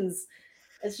questions.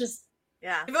 It's just...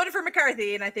 Yeah. He voted for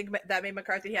McCarthy, and I think that made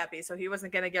McCarthy happy, so he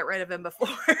wasn't going to get rid of him before.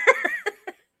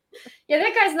 Yeah,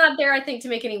 that guy's not there, I think, to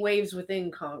make any waves within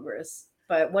Congress.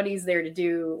 But what he's there to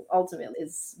do, ultimately,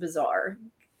 is bizarre.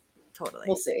 Totally.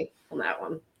 We'll see on that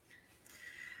one.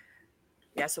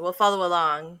 Yeah, so we'll follow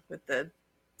along with the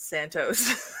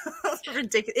Santos.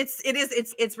 Ridiculous.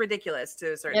 It's ridiculous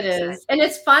to a certain extent. It is. And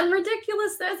it's fun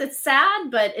ridiculousness. It's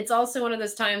sad, but it's also one of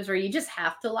those times where you just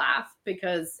have to laugh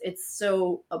because it's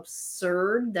so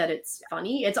absurd that it's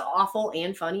funny. It's awful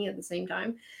and funny at the same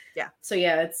time. Yeah. So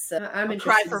yeah, it's I'm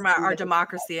cry for our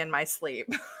democracy in my sleep.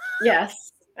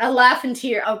 Yes. I'll laugh and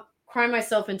tear. I'll cry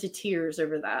myself into tears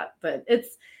over that. But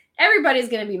everybody's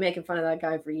going to be making fun of that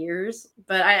guy for years.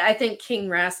 But I think King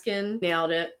Raskin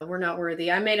nailed it. We're not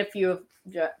worthy. I made a few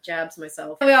jabs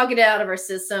myself. We all get out of our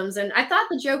systems. And I thought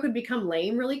the joke would become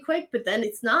lame really quick, but then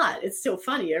it's not. It's still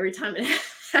funny every time it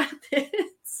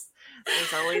happens.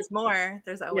 There's always more.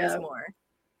 There's always more.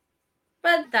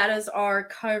 But that is our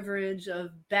coverage of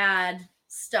bad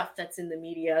stuff that's in the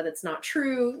media that's not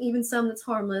true, even some that's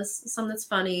harmless, some that's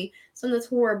funny, some that's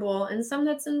horrible, and some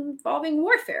that's involving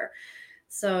warfare.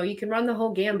 So you can run the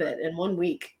whole gambit in 1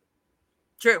 week.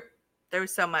 True. There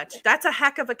was so much. That's a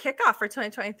heck of a kickoff for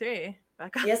 2023.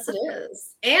 Yes, it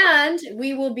is. And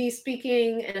we will be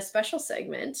speaking in a special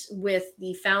segment with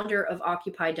the founder of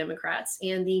Occupy Democrats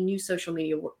and the new social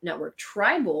media network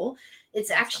Tribal. It's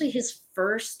actually his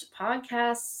first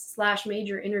podcast /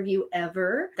 major interview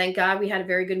ever. Thank God we had a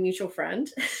very good mutual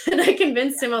friend. And I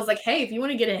convinced him, I was like, hey, if you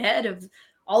want to get ahead of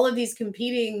all of these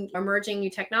competing emerging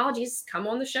new technologies, come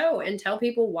on the show and tell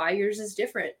people why yours is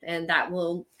different. And that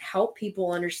will help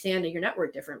people understand your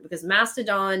network different, because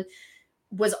Mastodon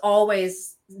was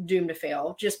always doomed to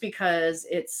fail just because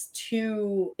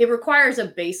it requires a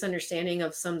base understanding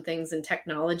of some things in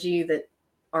technology that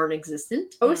aren't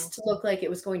existent. Post looked like it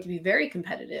was going to be very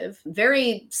competitive,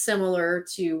 very similar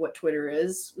to what Twitter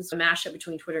is. It was a mashup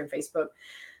between Twitter and Facebook.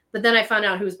 But then I found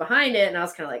out who was behind it, and I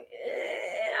was kind of like,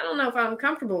 I don't know if I'm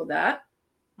comfortable with that.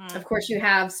 Of course, you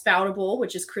have Spoutable,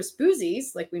 which is Chris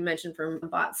Boozy's, like we mentioned, from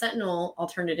Bot Sentinel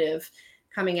Alternative,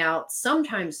 coming out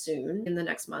sometime soon in the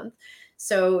next month.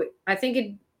 So I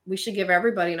think we should give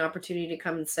everybody an opportunity to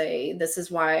come and say, this is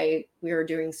why we are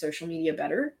doing social media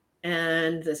better,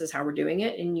 and this is how we're doing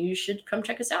it, and you should come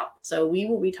check us out. So we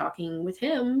will be talking with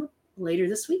him later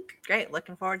this week. Great.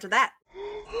 Looking forward to that.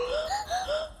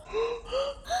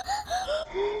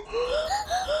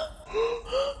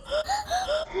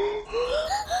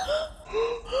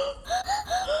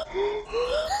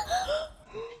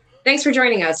 Thanks for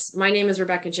joining us. My name is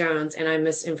Rebekah Jones, and I'm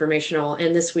Miss Informational.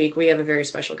 And this week we have a very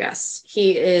special guest.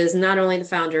 He is not only the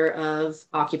founder of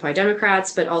Occupy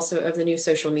Democrats, but also of the new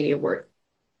social media word,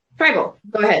 Tribal.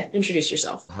 Go ahead, introduce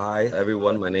yourself. Hi,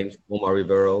 everyone. My name's Omar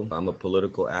Rivero. I'm a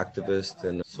political activist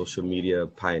and a social media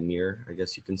pioneer, I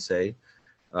guess you can say.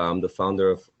 I'm the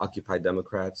founder of Occupy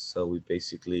Democrats. So we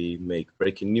basically make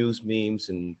breaking news memes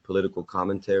and political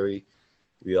commentary.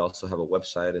 We also have a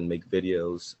website and make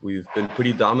videos. We've been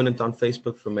pretty dominant on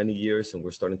Facebook for many years, and we're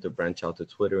starting to branch out to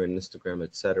Twitter and Instagram,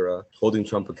 etc., holding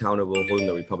Trump accountable, holding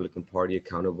the Republican Party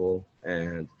accountable,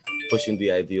 and pushing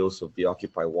the ideals of the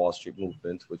Occupy Wall Street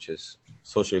movement, which is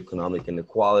socioeconomic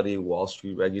inequality, Wall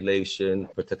Street regulation,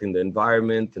 protecting the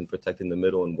environment, and protecting the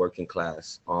middle and working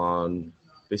class.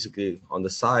 Basically, on the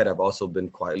side, I've also been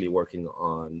quietly working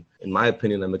on, in my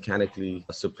opinion, a mechanically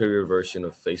superior version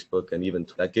of Facebook, and even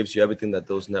that gives you everything that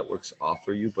those networks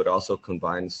offer you, but also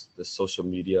combines the social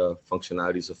media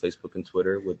functionalities of Facebook and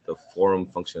Twitter with the forum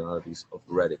functionalities of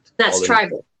Reddit. That's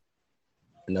Tribal.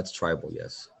 And that's Tribal,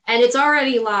 yes. And it's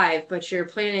already live, but you're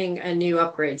planning a new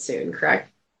upgrade soon, correct?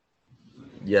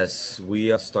 Yes,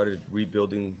 we started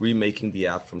remaking the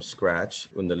app from scratch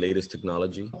in the latest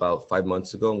technology about 5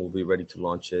 months ago, and we'll be ready to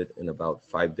launch it in about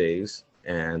 5 days.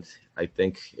 And I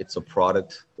think it's a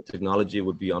product. The technology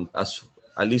would be on us,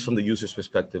 at least from the user's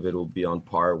perspective, it will be on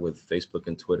par with Facebook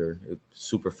and Twitter. It's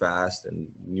super fast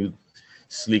and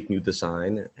sleek new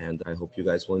design, and I hope you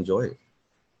guys will enjoy it.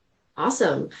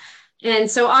 Awesome. And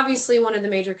so obviously one of the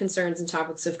major concerns and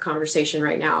topics of conversation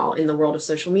right now in the world of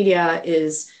social media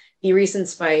is the recent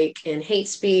spike in hate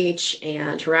speech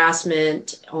and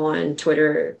harassment on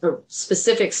Twitter. A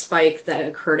specific spike that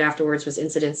occurred afterwards was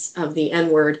incidents of the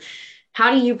N-word.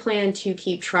 How do you plan to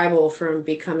keep Tribal from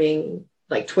becoming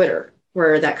like Twitter,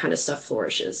 where that kind of stuff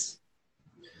flourishes?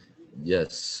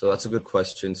 Yes, so that's a good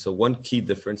question. So one key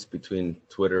difference between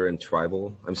Twitter and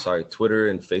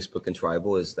Facebook and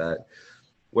Tribal is that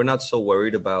we're not so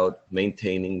worried about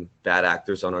maintaining bad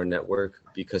actors on our network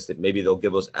because maybe they'll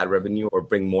give us ad revenue or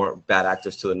bring more bad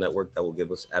actors to the network that will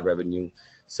give us ad revenue,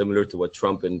 similar to what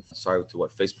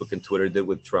Facebook and Twitter did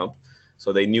with Trump.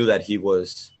 So they knew that he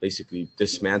was basically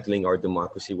dismantling our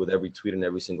democracy with every tweet and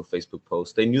every single Facebook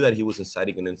post. They knew that he was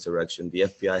inciting an insurrection. The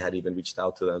FBI had even reached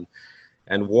out to them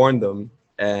and warned them,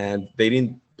 and they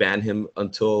didn't ban him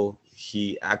until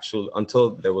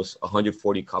there was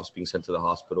 140 cops being sent to the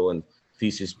hospital and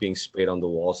feces being sprayed on the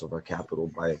walls of our Capitol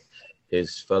by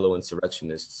his fellow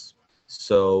insurrectionists.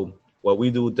 So what we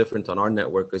do different on our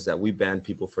network is that we ban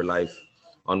people for life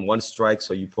on one strike.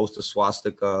 So you post a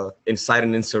swastika, incite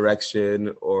an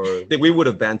insurrection, or we would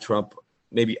have banned Trump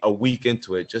maybe a week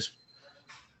into it just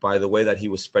by the way that he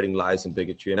was spreading lies and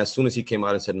bigotry. And as soon as he came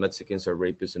out and said Mexicans are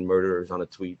rapists and murderers on a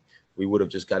tweet, we would have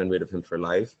just gotten rid of him for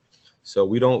life. So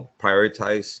we don't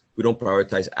prioritize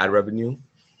ad revenue.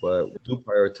 What we do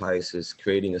prioritize is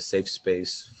creating a safe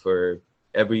space for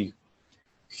every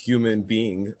human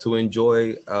being to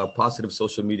enjoy a positive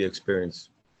social media experience.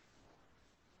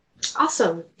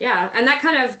 Awesome. Yeah. And that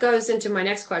kind of goes into my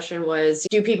next question was,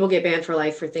 do people get banned for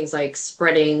life for things like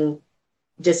spreading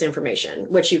disinformation,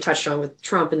 which you touched on with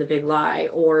Trump and the big lie,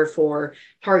 or for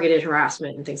targeted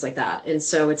harassment and things like that? And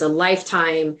so it's a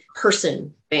lifetime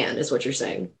person ban is what you're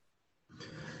saying.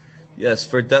 Yes,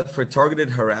 for targeted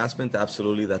harassment,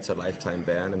 absolutely, that's a lifetime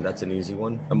ban, and that's an easy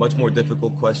one. A much more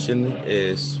difficult question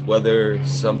is whether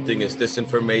something is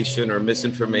disinformation or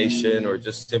misinformation or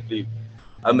just simply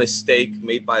a mistake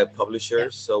made by a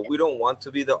publisher. So we don't want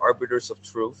to be the arbiters of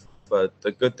truth, but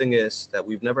the good thing is that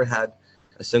we've never had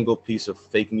a single piece of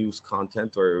fake news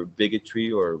content or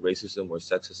bigotry or racism or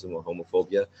sexism or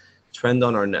homophobia trend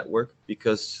on our network,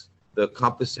 because the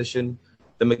composition,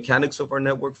 the mechanics of our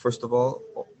network, first of all,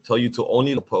 tell you to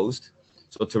only post.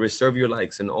 So to reserve your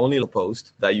likes and only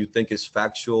post that you think is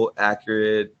factual,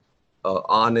 accurate,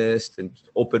 honest, and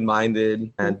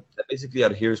open-minded, and that basically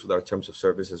adheres with our terms of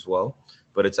service as well.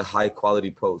 But it's a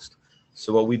high-quality post.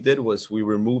 So what we did was we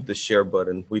removed the share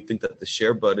button. We think that the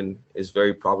share button is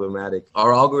very problematic.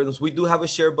 Our algorithms, we do have a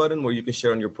share button where you can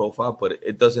share on your profile, but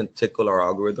it doesn't tickle our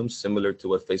algorithms, similar to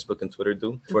what Facebook and Twitter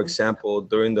do. For example,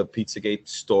 during the Pizzagate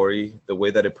story, the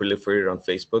way that it proliferated on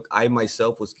Facebook, I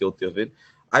myself was guilty of it.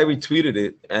 I retweeted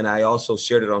it, and I also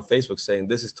shared it on Facebook saying,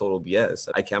 this is total BS.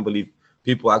 I can't believe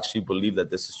people actually believe that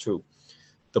this is true.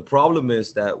 The problem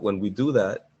is that when we do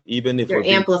that, even if you're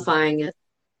amplifying it.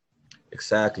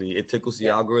 Exactly. It tickles the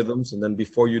algorithms, and then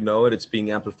before you know it, it's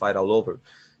being amplified all over.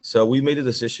 So we made a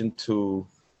decision to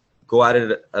go at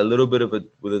it a little bit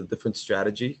with a different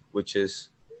strategy, which is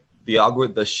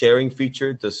the sharing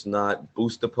feature does not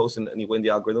boost the post in any way in the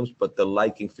algorithms, but the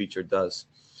liking feature does.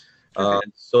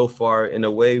 So far, in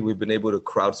a way, we've been able to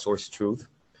crowdsource truth,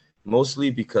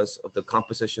 mostly because of the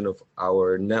composition of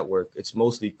our network. It's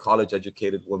mostly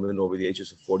college-educated women over the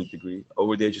ages of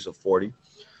 40,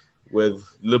 with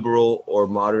liberal or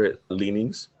moderate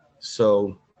leanings.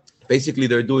 So basically,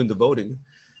 they're doing the voting,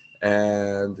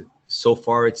 and so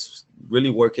far, it's really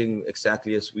working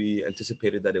exactly as we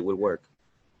anticipated that it would work.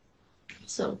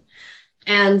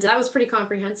 And that was pretty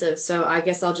comprehensive. So I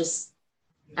guess I'll just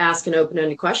ask an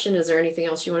open-ended question. Is there anything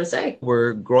else you want to say?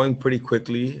 We're growing pretty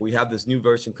quickly. We have this new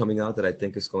version coming out that I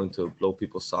think is going to blow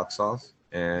people's socks off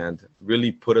and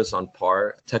really put us on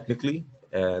par technically,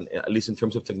 and at least in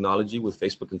terms of technology, with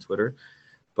Facebook and Twitter.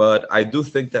 But I do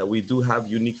think that we do have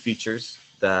unique features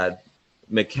that,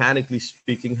 mechanically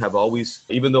speaking, have always,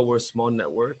 even though we're a small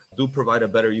network, do provide a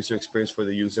better user experience for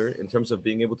the user in terms of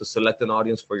being able to select an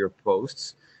audience for your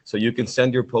posts. So you can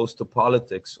send your post to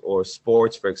politics or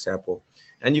sports, for example.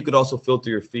 And you could also filter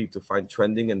your feed to find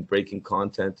trending and breaking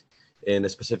content in a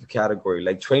specific category,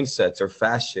 like train sets or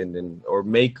fashion or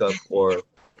makeup or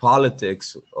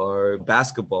politics or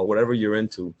basketball, whatever you're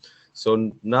into.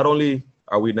 So not only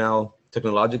are we now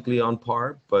technologically on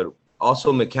par, but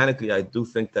also mechanically, I do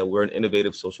think that we're an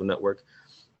innovative social network.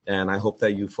 And I hope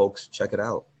that you folks check it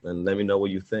out and let me know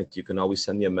what you think. You can always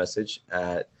send me a message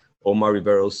at Omar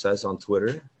Rivero Says on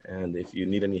Twitter. And if you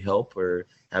need any help or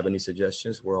have any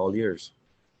suggestions, we're all ears.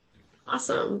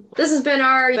 Awesome. This has been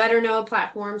our Better Know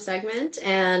Platform segment,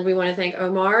 and we want to thank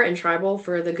Omar and Tribal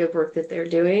for the good work that they're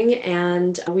doing,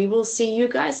 and we will see you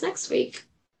guys next week.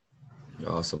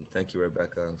 Awesome. Thank you,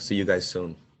 Rebekah. See you guys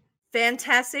soon.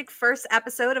 Fantastic first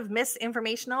episode of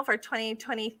Misinformational for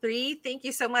 2023. Thank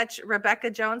you so much,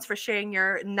 Rebekah Jones, for sharing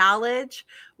your knowledge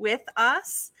with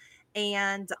us.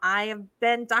 And I have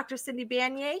been Dr. Cindy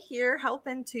Banier here,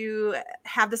 helping to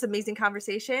have this amazing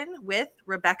conversation with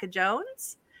Rebekah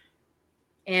Jones.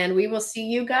 And we will see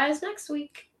you guys next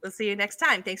week. We'll see you next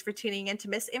time. Thanks for tuning in to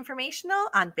Misinformational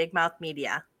on Big Mouth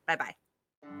Media. Bye-bye.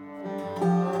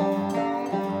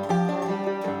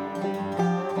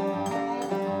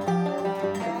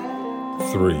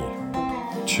 3,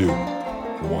 2,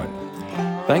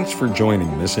 1. Thanks for joining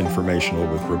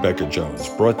Misinformational with Rebekah Jones,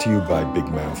 brought to you by Big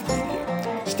Mouth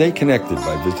Media. Stay connected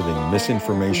by visiting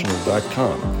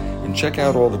misinformational.com and check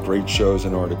out all the great shows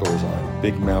and articles on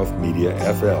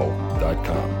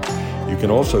bigmouthmediafl.com. You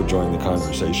can also join the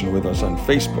conversation with us on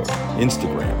Facebook,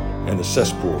 Instagram, and the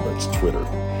cesspool that's Twitter.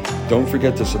 Don't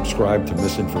forget to subscribe to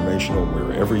Misinformational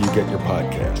wherever you get your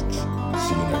podcasts.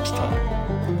 See you next time.